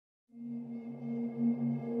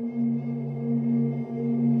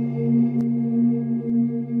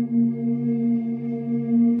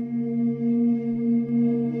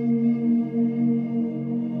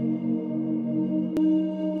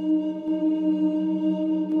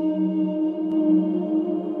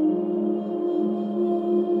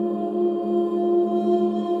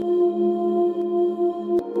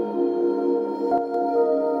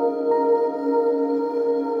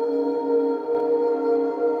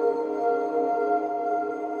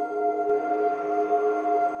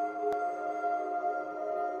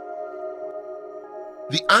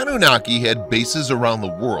The Anunnaki had bases around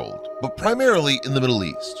the world, but primarily in the Middle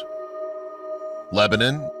East.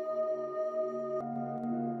 Lebanon,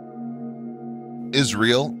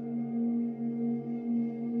 Israel,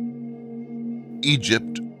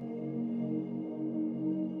 Egypt,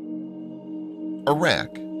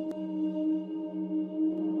 Iraq,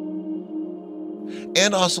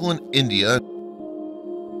 and also in India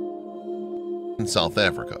and South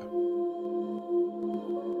Africa.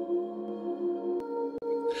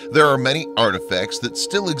 There are many artifacts that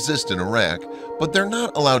still exist in Iraq, but they're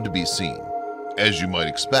not allowed to be seen. As you might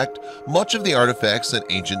expect, much of the artifacts and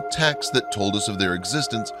ancient texts that told us of their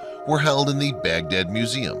existence were held in the Baghdad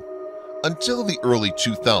Museum. Until the early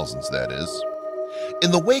 2000s, that is.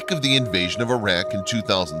 In the wake of the invasion of Iraq in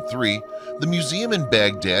 2003, the museum in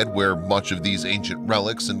Baghdad, where much of these ancient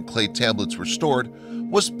relics and clay tablets were stored,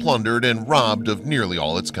 was plundered and robbed of nearly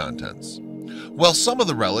all its contents. While some of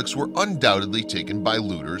the relics were undoubtedly taken by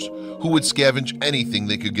looters who would scavenge anything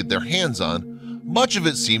they could get their hands on, much of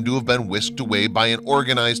it seemed to have been whisked away by an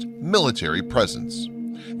organized military presence.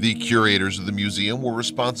 The curators of the museum were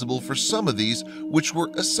responsible for some of these, which were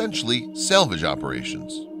essentially salvage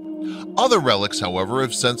operations. Other relics, however,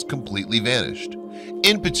 have since completely vanished.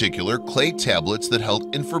 In particular, clay tablets that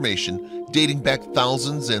held information dating back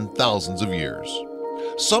thousands and thousands of years.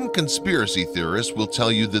 Some conspiracy theorists will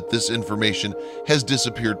tell you that this information has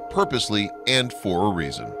disappeared purposely and for a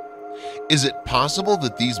reason. Is it possible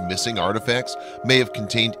that these missing artifacts may have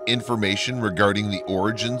contained information regarding the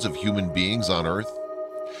origins of human beings on Earth?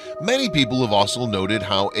 Many people have also noted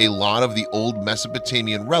how a lot of the old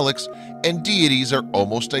Mesopotamian relics and deities are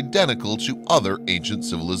almost identical to other ancient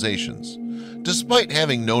civilizations, despite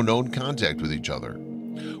having no known contact with each other.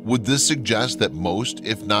 Would this suggest that most,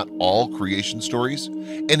 if not all, creation stories,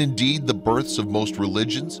 and indeed the births of most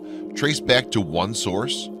religions, trace back to one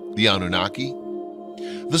source, the Anunnaki?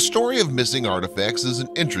 The story of missing artifacts is an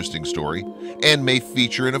interesting story and may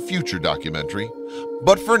feature in a future documentary,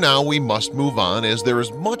 but for now we must move on as there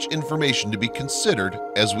is much information to be considered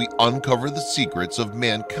as we uncover the secrets of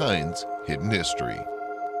mankind's hidden history.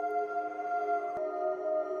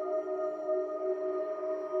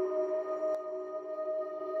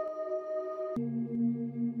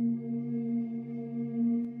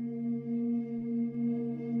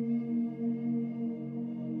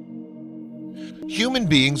 Human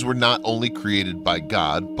beings were not only created by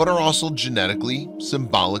God, but are also genetically,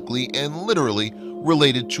 symbolically, and literally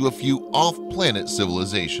related to a few off-planet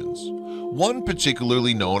civilizations, one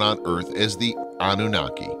particularly known on Earth as the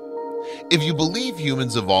Anunnaki. If you believe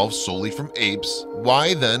humans evolved solely from apes,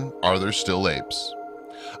 why then are there still apes?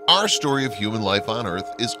 Our story of human life on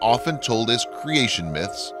Earth is often told as creation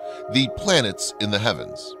myths, the planets in the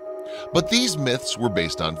heavens. But these myths were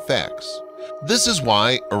based on facts. This is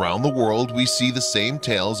why, around the world, we see the same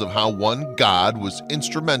tales of how one God was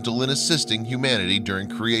instrumental in assisting humanity during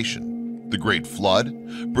creation, the Great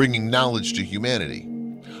Flood, bringing knowledge to humanity.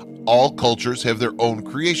 All cultures have their own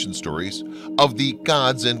creation stories of the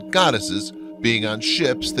gods and goddesses being on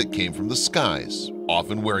ships that came from the skies,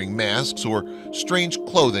 often wearing masks or strange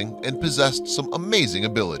clothing, and possessed some amazing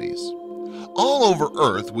abilities. All over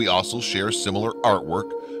Earth, we also share similar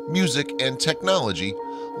artwork, music, and technology,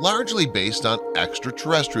 largely based on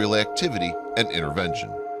extraterrestrial activity and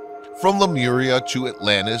intervention. From Lemuria to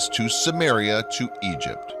Atlantis to Sumeria to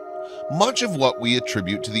Egypt, much of what we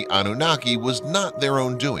attribute to the Anunnaki was not their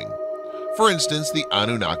own doing. For instance, the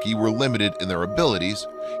Anunnaki were limited in their abilities,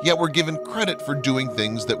 yet were given credit for doing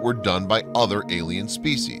things that were done by other alien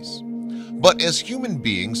species. But as human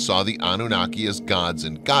beings saw the Anunnaki as gods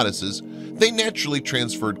and goddesses, they naturally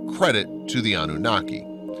transferred credit to the Anunnaki,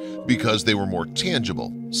 because they were more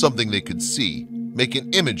tangible, something they could see, make an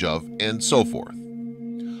image of, and so forth.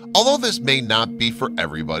 Although this may not be for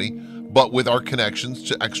everybody, but with our connections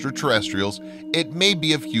to extraterrestrials, it may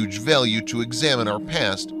be of huge value to examine our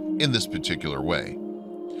past in this particular way.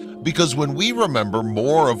 Because when we remember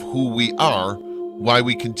more of who we are, why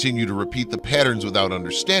we continue to repeat the patterns without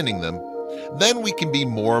understanding them, then we can be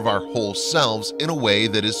more of our whole selves in a way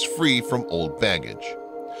that is free from old baggage.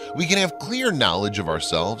 We can have clear knowledge of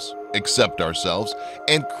ourselves, accept ourselves,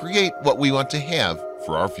 and create what we want to have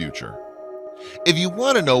for our future. If you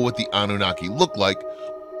want to know what the Anunnaki look like,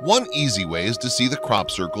 one easy way is to see the crop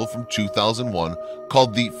circle from 2001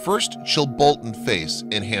 called the First Chilbolton Face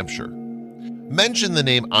in Hampshire. Mention the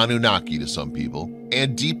name Anunnaki to some people,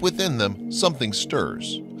 and deep within them something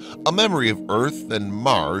stirs. A memory of Earth and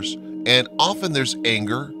Mars, and often there's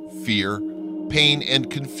anger, fear, pain, and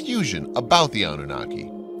confusion about the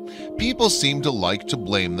Anunnaki. People seem to like to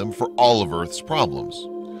blame them for all of Earth's problems.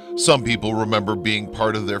 Some people remember being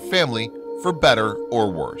part of their family for better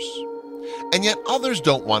or worse. And yet others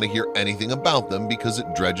don't want to hear anything about them because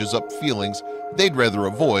it dredges up feelings they'd rather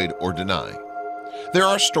avoid or deny. There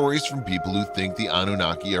are stories from people who think the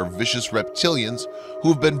Anunnaki are vicious reptilians who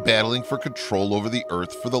have been battling for control over the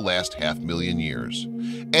Earth for the last 500,000 years,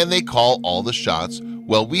 and they call all the shots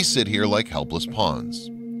while we sit here like helpless pawns.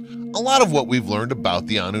 A lot of what we've learned about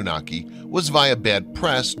the Anunnaki was via bad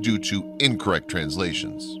press due to incorrect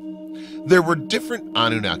translations. There were different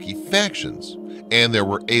Anunnaki factions, and there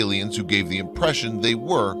were aliens who gave the impression they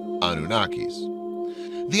were Anunnakis.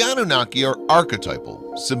 The Anunnaki are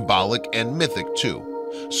archetypal, symbolic, and mythic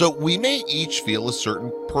too, so we may each feel a certain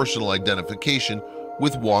personal identification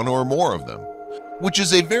with one or more of them, which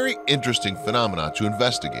is a very interesting phenomenon to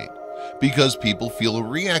investigate. Because people feel a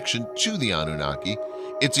reaction to the Anunnaki,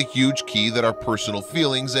 it's a huge key that our personal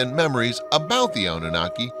feelings and memories about the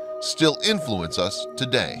Anunnaki still influence us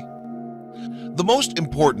today. The most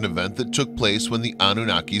important event that took place when the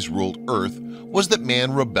Anunnakis ruled Earth was that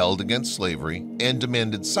man rebelled against slavery and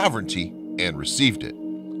demanded sovereignty and received it.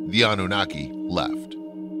 The Anunnaki left.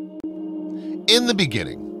 In the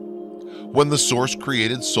beginning, when the Source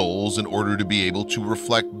created souls in order to be able to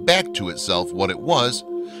reflect back to itself what it was,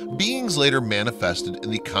 beings later manifested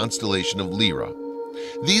in the constellation of Lyra.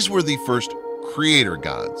 These were the first creator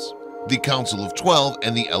gods, the Council of 12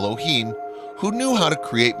 and the Elohim, who knew how to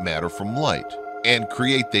create matter from light, and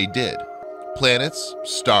create they did. Planets,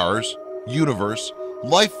 stars, universe,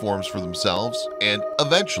 life forms for themselves, and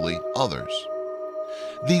eventually others.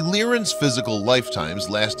 The Lyrans' physical lifetimes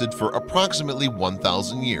lasted for approximately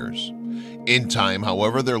 1,000 years. In time,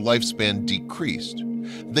 however, their lifespan decreased.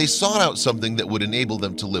 They sought out something that would enable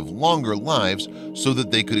them to live longer lives so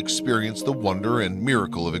that they could experience the wonder and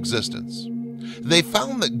miracle of existence. They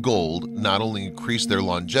found that gold not only increased their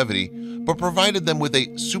longevity, but provided them with a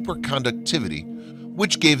superconductivity,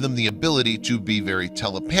 which gave them the ability to be very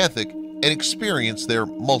telepathic and experience their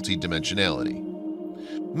multidimensionality.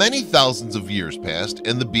 Many thousands of years passed,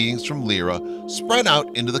 and the beings from Lyra spread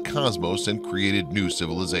out into the cosmos and created new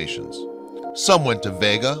civilizations. Some went to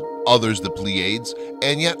Vega, others the Pleiades,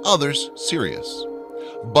 and yet others Sirius.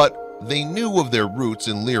 But they knew of their roots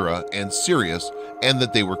in Lyra and Sirius, and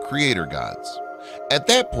that they were creator gods, at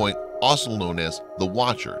that point also known as the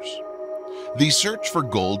Watchers. The search for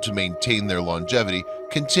gold to maintain their longevity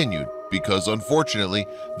continued because, unfortunately,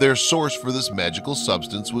 their source for this magical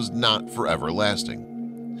substance was not forever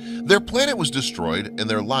lasting. Their planet was destroyed and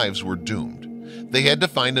their lives were doomed. They had to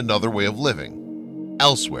find another way of living,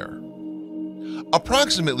 elsewhere.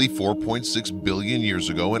 Approximately 4.6 billion years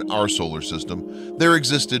ago in our solar system, there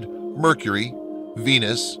existed Mercury,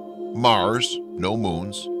 Venus, Mars, no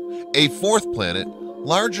moons, a fourth planet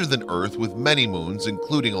larger than Earth with many moons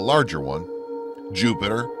including a larger one,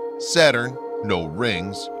 Jupiter, Saturn, no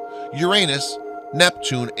rings, Uranus,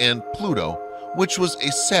 Neptune, and Pluto, which was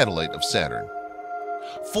a satellite of Saturn.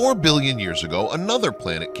 4 billion years ago, another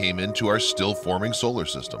planet came into our still-forming solar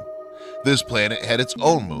system. This planet had its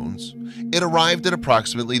own moons. It arrived at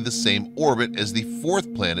approximately the same orbit as the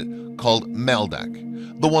fourth planet called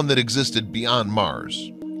Maldek, the one that existed beyond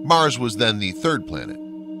Mars. Mars was then the third planet.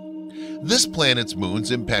 This planet's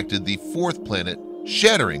moons impacted the fourth planet,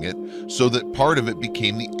 shattering it so that part of it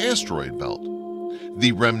became the asteroid belt.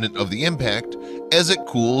 The remnant of the impact, as it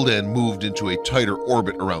cooled and moved into a tighter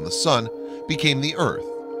orbit around the Sun, became the Earth,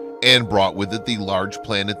 and brought with it the large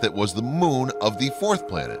planet that was the moon of the fourth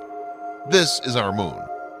planet. This is our moon.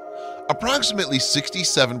 Approximately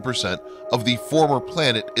 67% of the former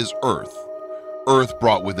planet is Earth. Earth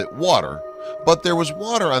brought with it water, but there was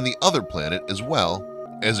water on the other planet as well,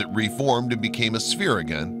 as it reformed and became a sphere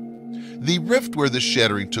again. The rift where this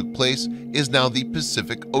shattering took place is now the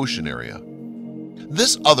Pacific Ocean area.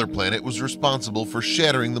 This other planet was responsible for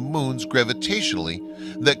shattering the moons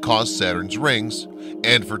gravitationally that caused Saturn's rings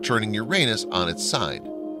and for turning Uranus on its side,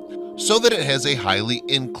 so that it has a highly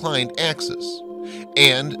inclined axis,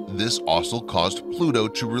 and this also caused Pluto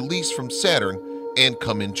to release from Saturn and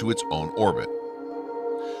come into its own orbit.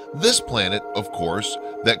 This planet, of course,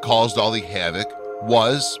 that caused all the havoc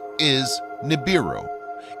is Nibiru.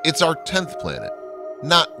 It's our 10th planet,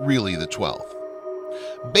 not really the 12th.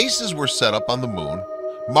 Bases were set up on the moon.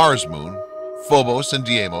 Mars moon, Phobos and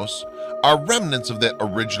Deimos are remnants of that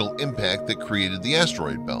original impact that created the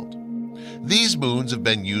asteroid belt. These moons have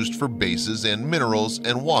been used for bases and minerals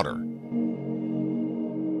and water.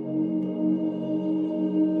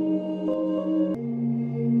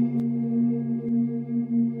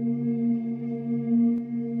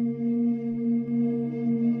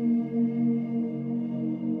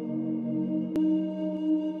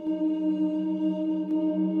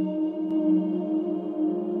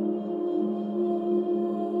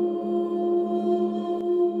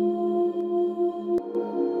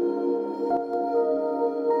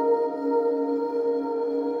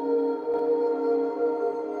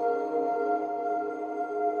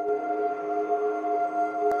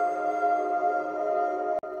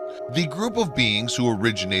 The group of beings who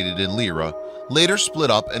originated in Lyra later split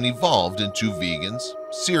up and evolved into Vegans,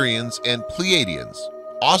 Syrians, and Pleiadians,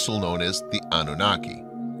 also known as the Anunnaki.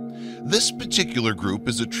 This particular group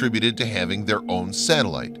is attributed to having their own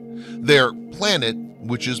satellite. Their planet,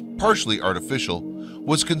 which is partially artificial,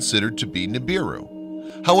 was considered to be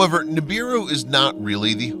Nibiru. However, Nibiru is not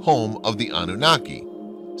really the home of the Anunnaki.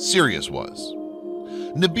 Sirius was.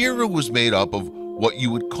 Nibiru was made up of what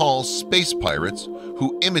you would call space pirates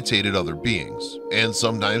who imitated other beings, and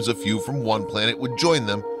sometimes a few from one planet would join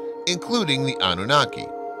them, including the Anunnaki.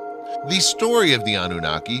 The story of the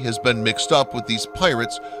Anunnaki has been mixed up with these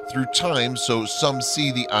pirates through time, so some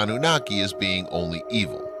see the Anunnaki as being only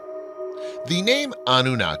evil. The name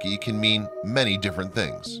Anunnaki can mean many different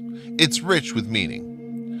things. It's rich with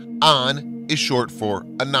meaning. An is short for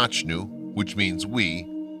Anachnu, which means we.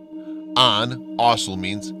 An also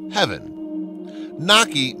means heaven.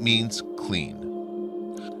 Naki means clean.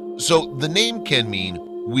 So the name can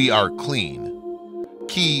mean we are clean.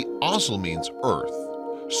 Ki also means earth.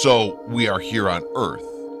 So we are here on earth.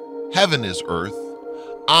 Heaven is earth.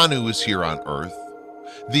 Anu is here on earth.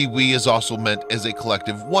 The we is also meant as a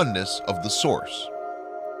collective oneness of the source.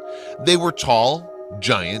 They were tall,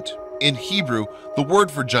 giant. In Hebrew, the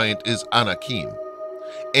word for giant is Anakim,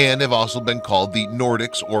 and have also been called the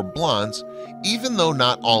Nordics or blondes, even though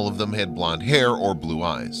not all of them had blonde hair or blue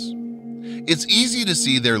eyes. It's easy to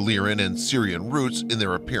see their Lyran and Syrian roots in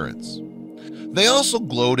their appearance. They also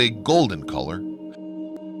glowed a golden color.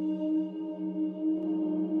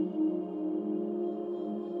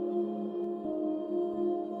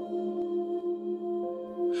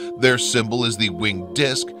 Their symbol is the winged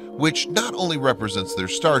disc, which not only represents their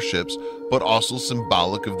starships, but also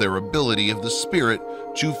symbolic of their ability of the spirit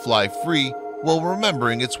to fly free while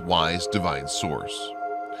remembering its wise divine source.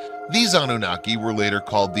 These Anunnaki were later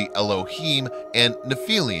called the Elohim and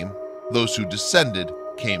Nephilim. Those who descended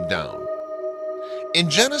came down. In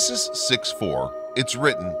Genesis 6:4, it's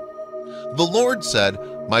written, "The Lord said,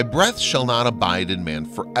 My breath shall not abide in man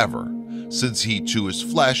forever. Since he too is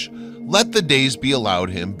flesh, let the days be allowed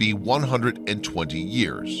him be 120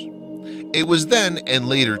 years. It was then and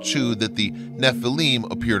later too that the Nephilim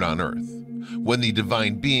appeared on earth, when the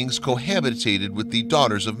divine beings cohabitated with the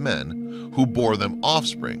daughters of men, who bore them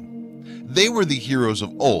offspring. They were the heroes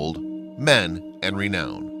of old, men and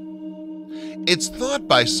renown. It's thought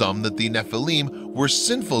by some that the Nephilim were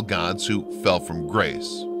sinful gods who fell from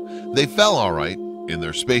grace. They fell all right in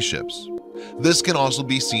their spaceships. This can also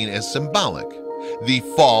be seen as symbolic, the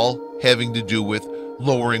fall having to do with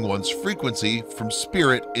lowering one's frequency from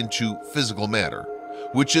spirit into physical matter,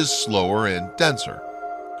 which is slower and denser.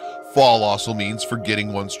 Fall also means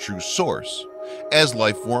forgetting one's true source. As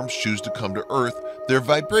life forms choose to come to Earth, their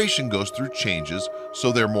vibration goes through changes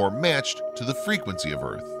so they're more matched to the frequency of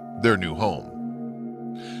Earth, their new home.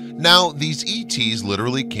 Now, these ETs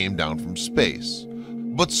literally came down from space,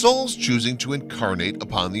 but souls choosing to incarnate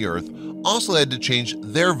upon the Earth also had to change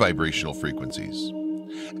their vibrational frequencies.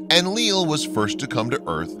 Enlil was first to come to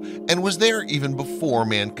Earth and was there even before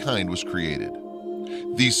mankind was created.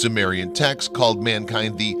 The Sumerian text called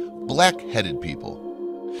mankind the black-headed people.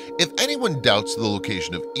 If anyone doubts the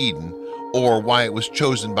location of Eden or why it was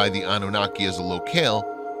chosen by the Anunnaki as a locale,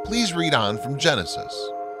 please read on from Genesis.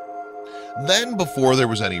 Then, before there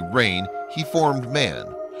was any rain, he formed man.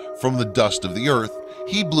 From the dust of the earth,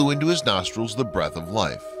 he blew into his nostrils the breath of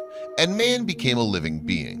life, and man became a living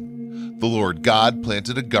being. The Lord God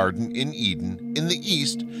planted a garden in Eden in the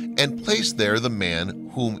east and placed there the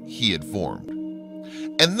man whom he had formed.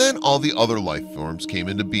 And then all the other life forms came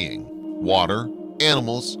into being: water,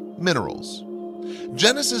 animals, minerals.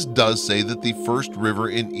 Genesis does say that the first river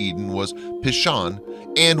in Eden was Pishon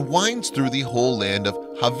and winds through the whole land of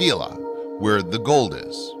Havilah, where the gold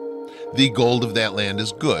is. The gold of that land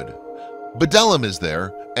is good. Bdellium is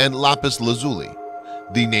there, and lapis lazuli.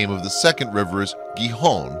 The name of the second river is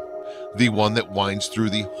Gihon, the one that winds through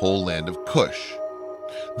the whole land of Cush.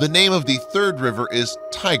 The name of the third river is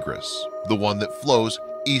Tigris, the one that flows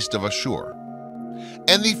east of Ashur.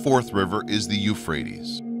 And the fourth river is the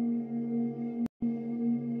Euphrates.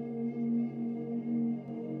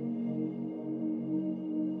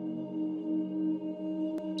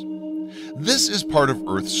 This is part of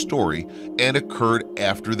Earth's story and occurred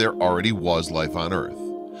after there already was life on Earth.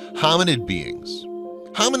 Hominid beings.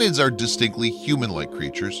 Hominids are distinctly human-like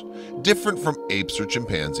creatures, different from apes or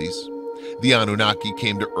chimpanzees. The Anunnaki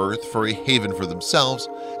came to Earth for a haven for themselves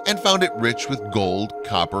and found it rich with gold,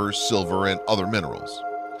 copper, silver, and other minerals.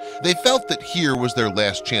 They felt that here was their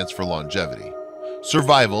last chance for longevity,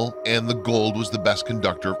 survival, and the gold was the best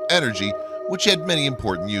conductor of energy, which had many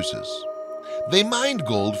important uses. They mined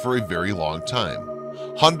gold for a very long time,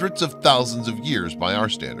 hundreds of thousands of years by our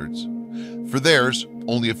standards. For theirs,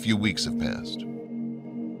 only a few weeks have passed.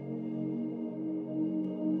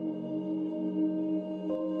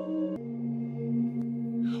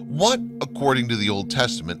 What, according to the Old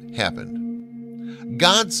Testament, happened?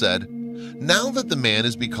 God said, "Now that the man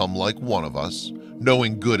has become like one of us,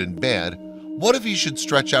 knowing good and bad, what if he should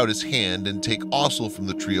stretch out his hand and take also from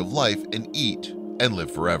the tree of life and eat and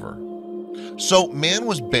live forever?" So man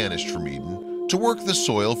was banished from Eden to work the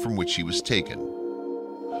soil from which he was taken.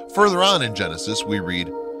 Further on in Genesis we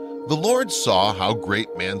read, "The Lord saw how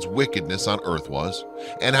great man's wickedness on earth was,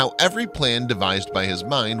 and how every plan devised by his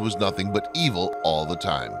mind was nothing but evil all the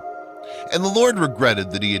time. And the Lord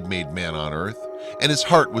regretted that he had made man on earth, and his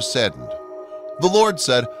heart was saddened. The Lord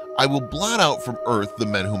said, I will blot out from earth the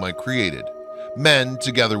men whom I created, men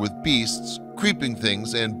together with beasts, creeping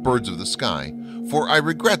things, and birds of the sky, for I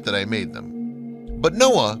regret that I made them. But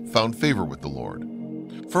Noah found favor with the Lord.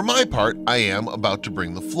 For my part, I am about to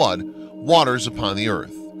bring the flood, waters upon the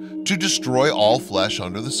earth, to destroy all flesh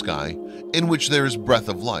under the sky, in which there is breath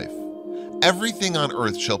of life. Everything on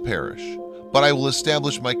earth shall perish, but I will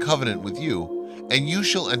establish my covenant with you, and you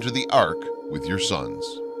shall enter the ark with your sons."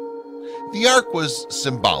 The ark was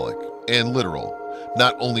symbolic and literal,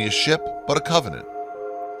 not only a ship, but a covenant.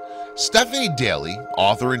 Stephanie Daly,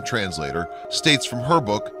 author and translator, states from her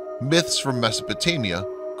book, Myths from Mesopotamia,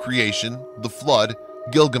 Creation, the Flood,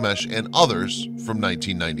 Gilgamesh, and Others from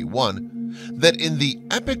 1991, that in the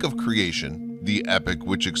Epic of Creation, the epic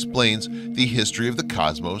which explains the history of the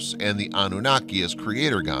cosmos and the Anunnaki as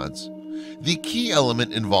creator gods, the key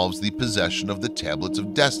element involves the possession of the Tablets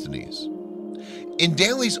of Destinies. In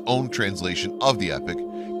Daly's own translation of the epic,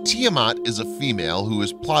 Tiamat is a female who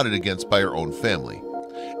is plotted against by her own family,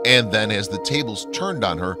 and then has the tables turned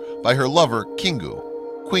on her by her lover Kingu,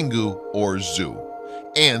 Quingu, or Zu,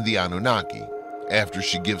 and the Anunnaki, after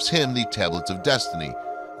she gives him the Tablets of Destiny,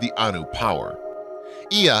 the Anu power.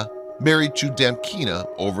 Ea, married to Damkina,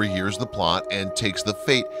 overhears the plot and takes the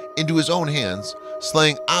fate into his own hands,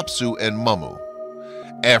 slaying Apsu and Mummu.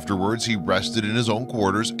 Afterwards, he rested in his own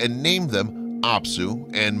quarters and named them Apsu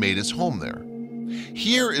and made his home there.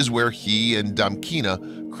 Here is where he and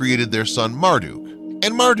Damkina created their son Marduk,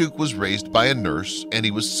 and Marduk was raised by a nurse and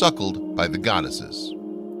he was suckled by the goddesses.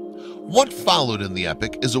 What followed in the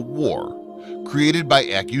epic is a war, created by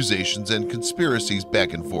accusations and conspiracies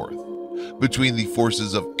back and forth, between the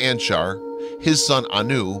forces of Anshar, his son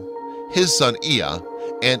Anu, his son Ea,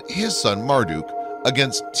 and his son Marduk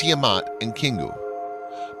against Tiamat and Kingu.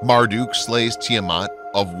 Marduk slays Tiamat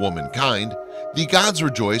of womankind. The gods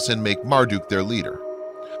rejoice and make Marduk their leader.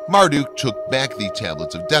 Marduk took back the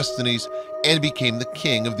Tablets of Destinies and became the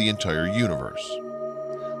king of the entire universe.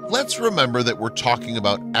 Let's remember that we're talking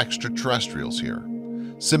about extraterrestrials here,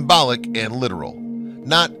 symbolic and literal,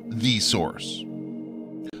 not the source.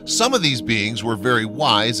 Some of these beings were very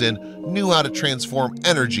wise and knew how to transform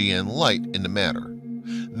energy and light into matter.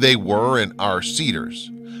 They were and are seeders.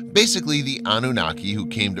 Basically, the Anunnaki who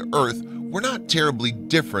came to Earth were not terribly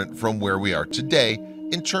different from where we are today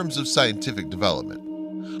in terms of scientific development.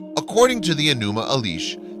 According to the Enuma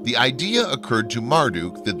Elish, the idea occurred to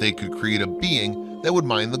Marduk that they could create a being that would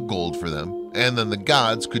mine the gold for them, and then the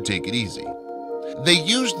gods could take it easy. They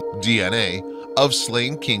used DNA of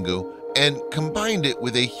slain Kingu and combined it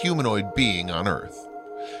with a humanoid being on Earth.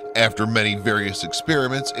 After many various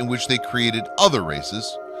experiments in which they created other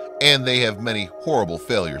races, and they have many horrible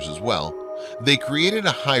failures as well, they created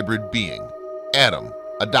a hybrid being, Adam,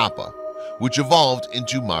 Adapa, which evolved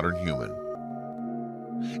into modern human.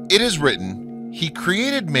 It is written, "He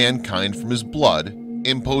created mankind from his blood,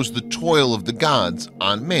 imposed the toil of the gods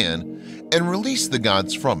on man, and released the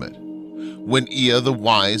gods from it. When Ea the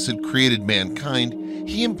wise had created mankind,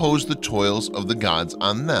 he imposed the toils of the gods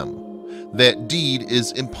on them. That deed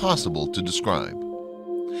is impossible to describe."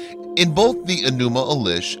 In both the Enuma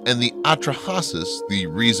Elish and the Atrahasis, the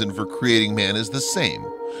reason for creating man is the same,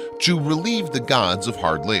 to relieve the gods of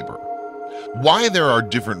hard labor. Why there are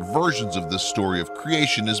different versions of this story of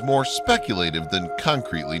creation is more speculative than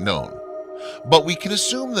concretely known. But we can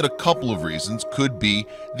assume that a couple of reasons could be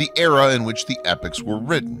the era in which the epics were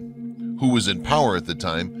written, who was in power at the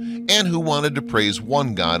time, and who wanted to praise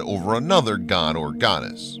one god over another god or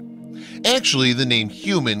goddess. Actually, the name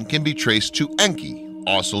human can be traced to Enki,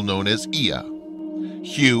 also known as Ea.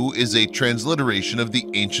 Hu is a transliteration of the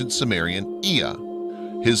ancient Sumerian Ea.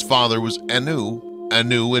 His father was Anu.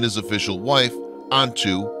 Anu and his official wife,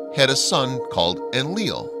 Antu, had a son called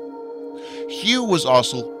Enlil. Hu was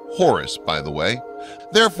also Horus, by the way,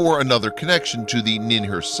 therefore another connection to the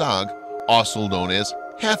Ninhursag, also known as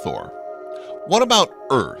Hathor. What about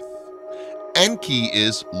Earth? Enki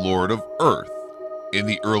is Lord of Earth. In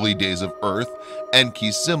the early days of Earth,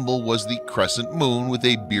 Enki's symbol was the crescent moon with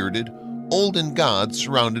a bearded, olden god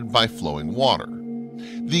surrounded by flowing water.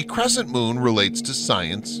 The crescent moon relates to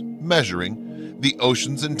science, measuring, the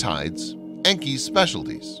oceans and tides, Enki's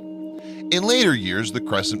specialties. In later years, the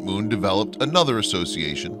crescent moon developed another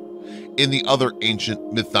association. In the other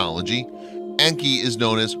ancient mythology, Enki is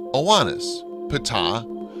known as Oannes, Ptah,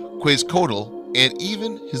 Quetzalcoatl, and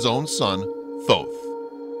even his own son, Thoth.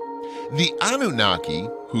 The Anunnaki,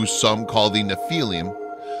 who some call the Nephilim,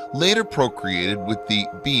 later procreated with the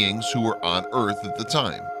beings who were on Earth at the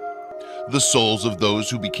time. The souls of those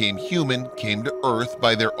who became human came to Earth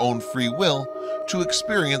by their own free will to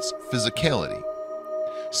experience physicality.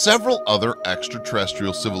 Several other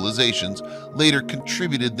extraterrestrial civilizations later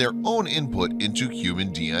contributed their own input into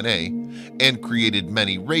human DNA and created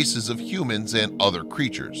many races of humans and other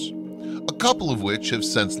creatures, a couple of which have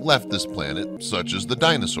since left this planet, such as the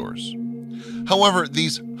dinosaurs. However,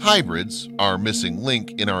 these hybrids, our missing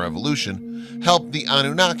link in our evolution, help the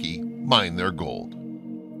Anunnaki mine their gold.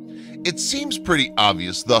 It seems pretty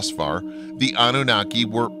obvious thus far, the Anunnaki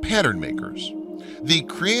were pattern makers, the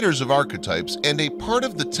creators of archetypes and a part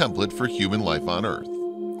of the template for human life on Earth.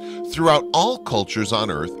 Throughout all cultures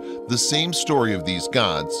on Earth, the same story of these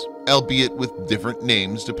gods, albeit with different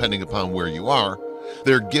names depending upon where you are,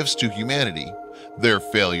 their gifts to humanity, their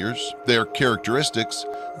failures, their characteristics,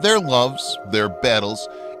 their loves, their battles,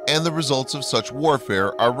 and the results of such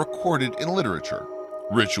warfare are recorded in literature,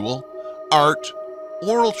 ritual, art,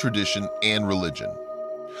 oral tradition, and religion.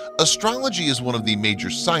 Astrology is one of the major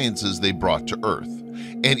sciences they brought to Earth,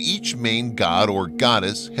 and each main god or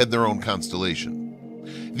goddess had their own constellation.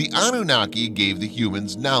 The Anunnaki gave the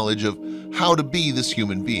humans knowledge of how to be this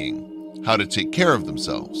human being, how to take care of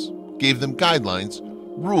themselves, gave them guidelines,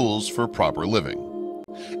 rules for proper living.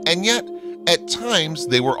 And yet, at times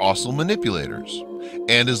they were also manipulators,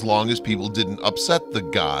 and as long as people didn't upset the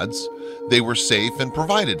gods, they were safe and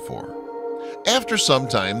provided for. After some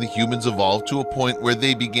time, the humans evolved to a point where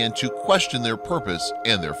they began to question their purpose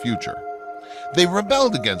and their future. They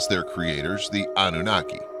rebelled against their creators, the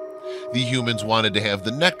Anunnaki. The humans wanted to have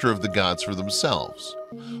the nectar of the gods for themselves.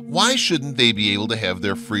 Why shouldn't they be able to have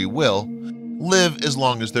their free will, live as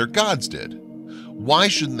long as their gods did? Why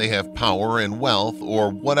shouldn't they have power and wealth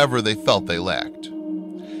or whatever they felt they lacked?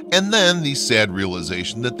 And then the sad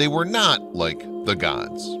realization that they were not like the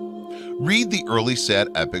gods. Read the early sad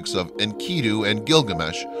epics of Enkidu and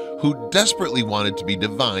Gilgamesh, who desperately wanted to be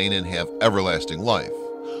divine and have everlasting life,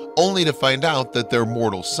 only to find out that their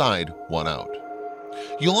mortal side won out.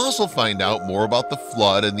 You'll also find out more about the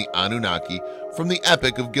flood and the Anunnaki from the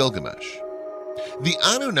Epic of Gilgamesh. The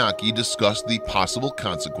Anunnaki discussed the possible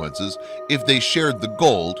consequences if they shared the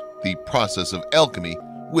gold, the process of alchemy,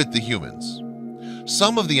 with the humans.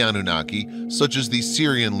 Some of the Anunnaki, such as the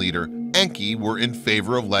Syrian leader Enki, were in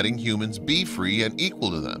favor of letting humans be free and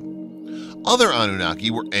equal to them. Other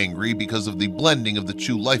Anunnaki were angry because of the blending of the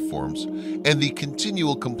two life forms and the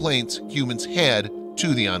continual complaints humans had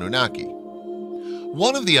to the Anunnaki.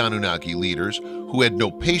 One of the Anunnaki leaders who had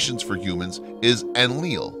no patience for humans is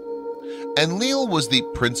Enlil. Enlil was the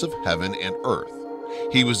Prince of Heaven and Earth.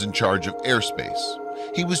 He was in charge of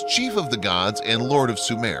airspace. He was chief of the gods and lord of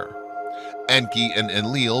Sumer. Enki and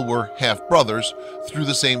Enlil were half-brothers through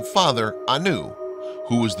the same father, Anu,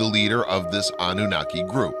 who was the leader of this Anunnaki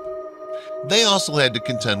group. They also had to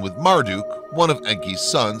contend with Marduk, one of Enki's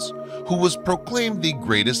sons, who was proclaimed the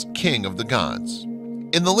greatest king of the gods.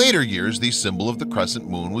 In the later years, the symbol of the crescent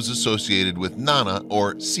moon was associated with Nana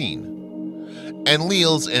or Sin,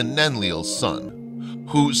 Enlil's and Nenlil's son,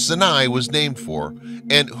 who Sinai was named for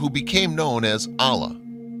and who became known as Allah.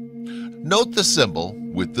 Note the symbol,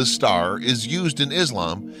 with the star, is used in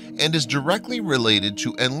Islam and is directly related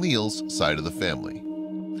to Enlil's side of the family.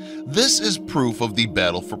 This is proof of the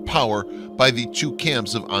battle for power by the two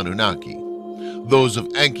camps of Anunnaki, those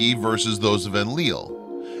of Enki versus those of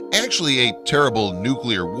Enlil. Actually, a terrible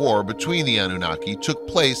nuclear war between the Anunnaki took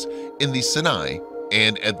place in the Sinai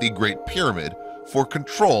and at the Great Pyramid for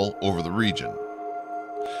control over the region.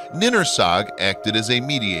 Ninursag acted as a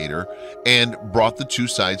mediator and brought the two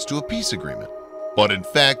sides to a peace agreement. But in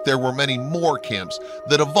fact, there were many more camps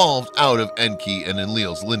that evolved out of Enki and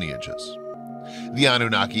Enlil's lineages. The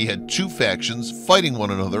Anunnaki had two factions fighting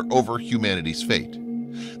one another over humanity's fate.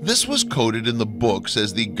 This was coded in the books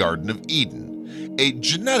as the Garden of Eden, a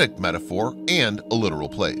genetic metaphor and a literal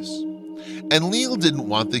place. Enlil didn't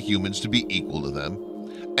want the humans to be equal to them.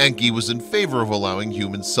 Enki was in favor of allowing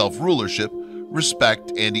humans self-rulership,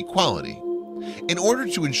 respect, and equality. In order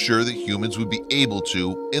to ensure that humans would be able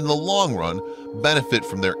to, in the long run, benefit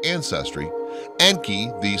from their ancestry,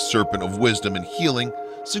 Enki, the serpent of wisdom and healing,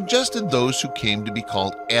 suggested those who came to be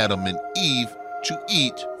called Adam and Eve to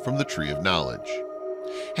eat from the tree of knowledge.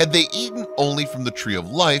 Had they eaten only from the tree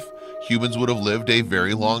of life, humans would have lived a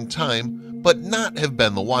very long time, but not have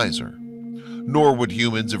been the wiser. Nor would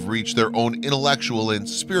humans have reached their own intellectual and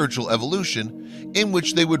spiritual evolution in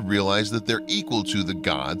which they would realize that they're equal to the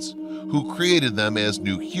gods who created them as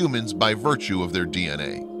new humans by virtue of their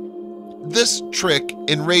DNA. This trick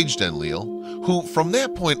enraged Enlil, who from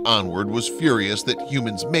that point onward was furious that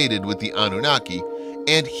humans mated with the Anunnaki,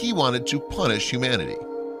 and he wanted to punish humanity.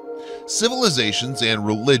 Civilizations and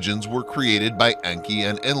religions were created by Enki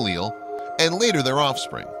and Enlil, and later their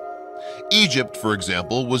offspring. Egypt, for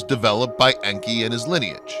example, was developed by Enki and his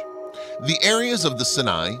lineage. The areas of the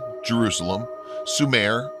Sinai, Jerusalem,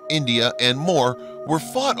 Sumer, India, and more were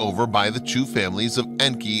fought over by the two families of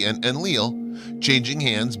Enki and Enlil, changing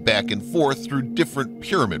hands back and forth through different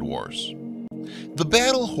pyramid wars. The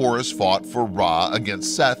battle Horus fought for Ra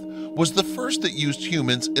against Seth was the first that used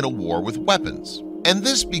humans in a war with weapons, and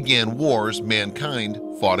this began wars mankind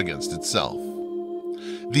fought against itself.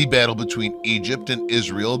 The battle between Egypt and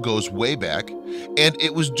Israel goes way back, and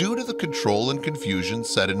it was due to the control and confusion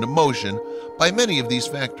set into motion by many of these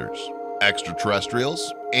factors: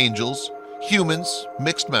 extraterrestrials, angels, humans,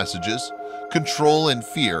 mixed messages, control and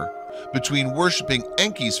fear between worshipping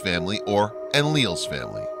Enki's family or Enlil's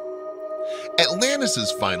family.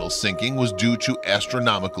 Atlantis' final sinking was due to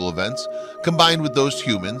astronomical events combined with those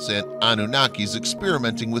humans and Anunnakis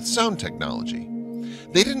experimenting with sound technology.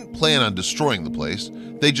 They didn't plan on destroying the place,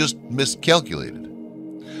 they just miscalculated.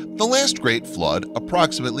 The last great flood,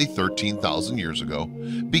 approximately 13,000 years ago,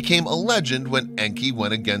 became a legend when Enki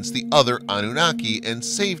went against the other Anunnaki and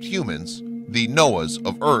saved humans, the Noahs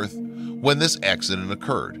of Earth, when this accident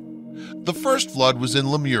occurred. The first flood was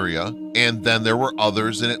in Lemuria, and then there were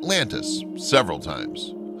others in Atlantis, several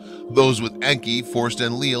times. Those with Enki forced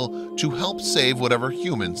Enlil to help save whatever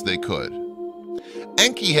humans they could.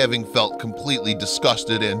 Enki, having felt completely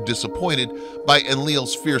disgusted and disappointed by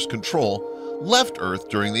Enlil's fierce control, left Earth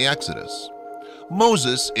during the Exodus.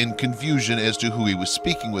 Moses, in confusion as to who he was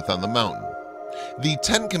speaking with on the mountain. The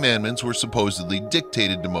 10 Commandments were supposedly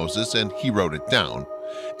dictated to Moses, and he wrote it down,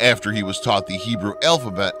 after he was taught the Hebrew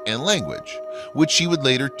alphabet and language, which he would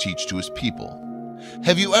later teach to his people.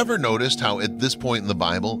 Have you ever noticed how at this point in the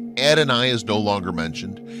Bible, Adonai is no longer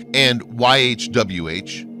mentioned, and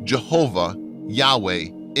YHWH, Jehovah, Yahweh,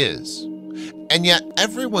 is? And yet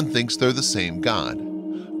everyone thinks they're the same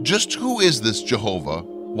God. Just who is this Jehovah,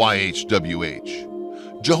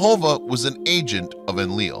 YHWH? Jehovah was an agent of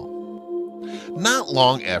Enlil. Not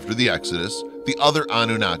long after the Exodus, the other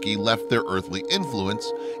Anunnaki left their earthly influence,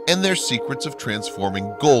 and their secrets of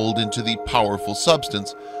transforming gold into the powerful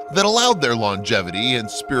substance that allowed their longevity and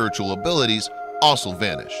spiritual abilities also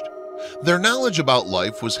vanished. Their knowledge about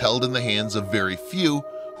life was held in the hands of very few,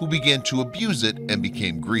 who began to abuse it and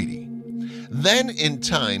became greedy. Then, in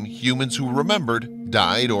time, humans who remembered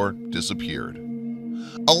died or disappeared.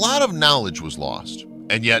 A lot of knowledge was lost,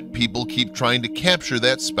 and yet people keep trying to capture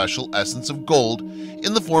that special essence of gold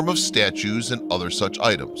in the form of statues and other such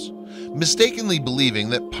items, mistakenly believing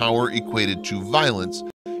that power equated to violence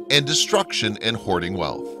and destruction and hoarding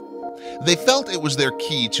wealth. They felt it was their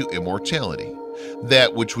key to immortality,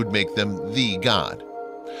 that which would make them the god.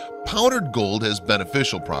 Powdered gold has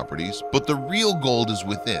beneficial properties, but the real gold is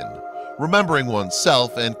within, remembering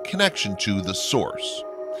oneself and connection to the source.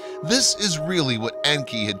 This is really what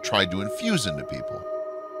Enki had tried to infuse into people.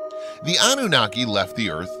 The Anunnaki left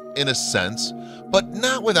the earth, in a sense, but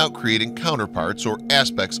not without creating counterparts or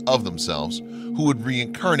aspects of themselves who would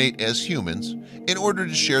reincarnate as humans in order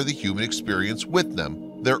to share the human experience with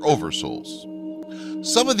them, their oversouls.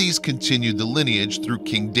 Some of these continued the lineage through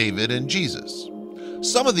King David and Jesus.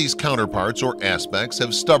 Some of these counterparts or aspects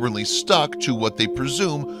have stubbornly stuck to what they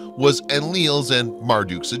presume was Enlil's and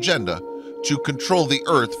Marduk's agenda to control the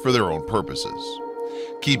earth for their own purposes,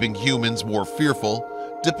 keeping humans more fearful,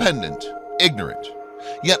 dependent, ignorant.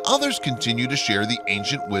 Yet others continue to share the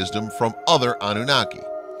ancient wisdom from other Anunnaki,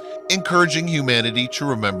 encouraging humanity to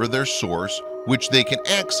remember their source, which they can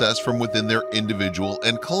access from within their individual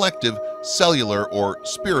and collective cellular or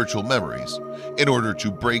spiritual memories, in order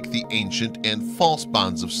to break the ancient and false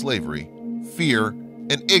bonds of slavery, fear,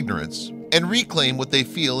 and ignorance, and reclaim what they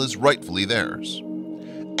feel is rightfully theirs.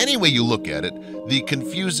 Any way you look at it, the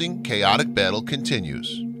confusing, chaotic battle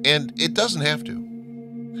continues, and it doesn't have to.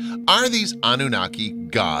 Are these Anunnaki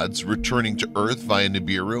gods returning to Earth via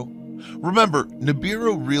Nibiru? Remember,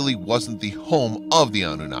 Nibiru really wasn't the home of the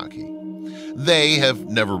Anunnaki. They have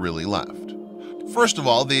never really left. First of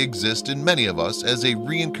all, they exist in many of us as a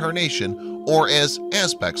reincarnation or as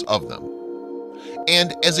aspects of them.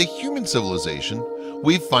 And as a human civilization,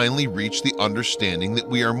 we've finally reached the understanding that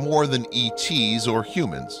we are more than ETs or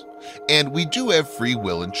humans, and we do have free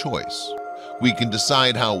will and choice. We can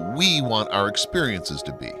decide how we want our experiences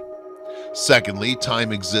to be. Secondly,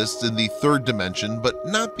 time exists in the third dimension but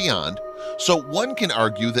not beyond, so one can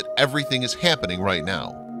argue that everything is happening right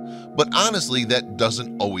now. But honestly, that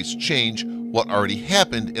doesn't always change what already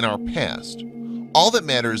happened in our past. All that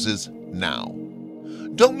matters is now.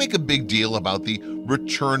 Don't make a big deal about the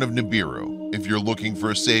return of Nibiru. If you're looking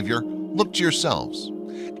for a savior, look to yourselves.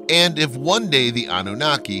 And if one day the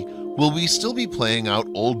Anunnaki, will we still be playing out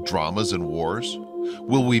old dramas and wars?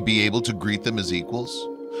 Will we be able to greet them as equals?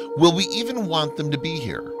 Will we even want them to be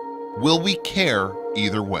here? Will we care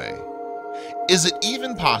either way? Is it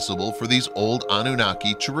even possible for these old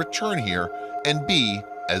Anunnaki to return here and be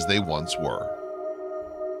as they once were?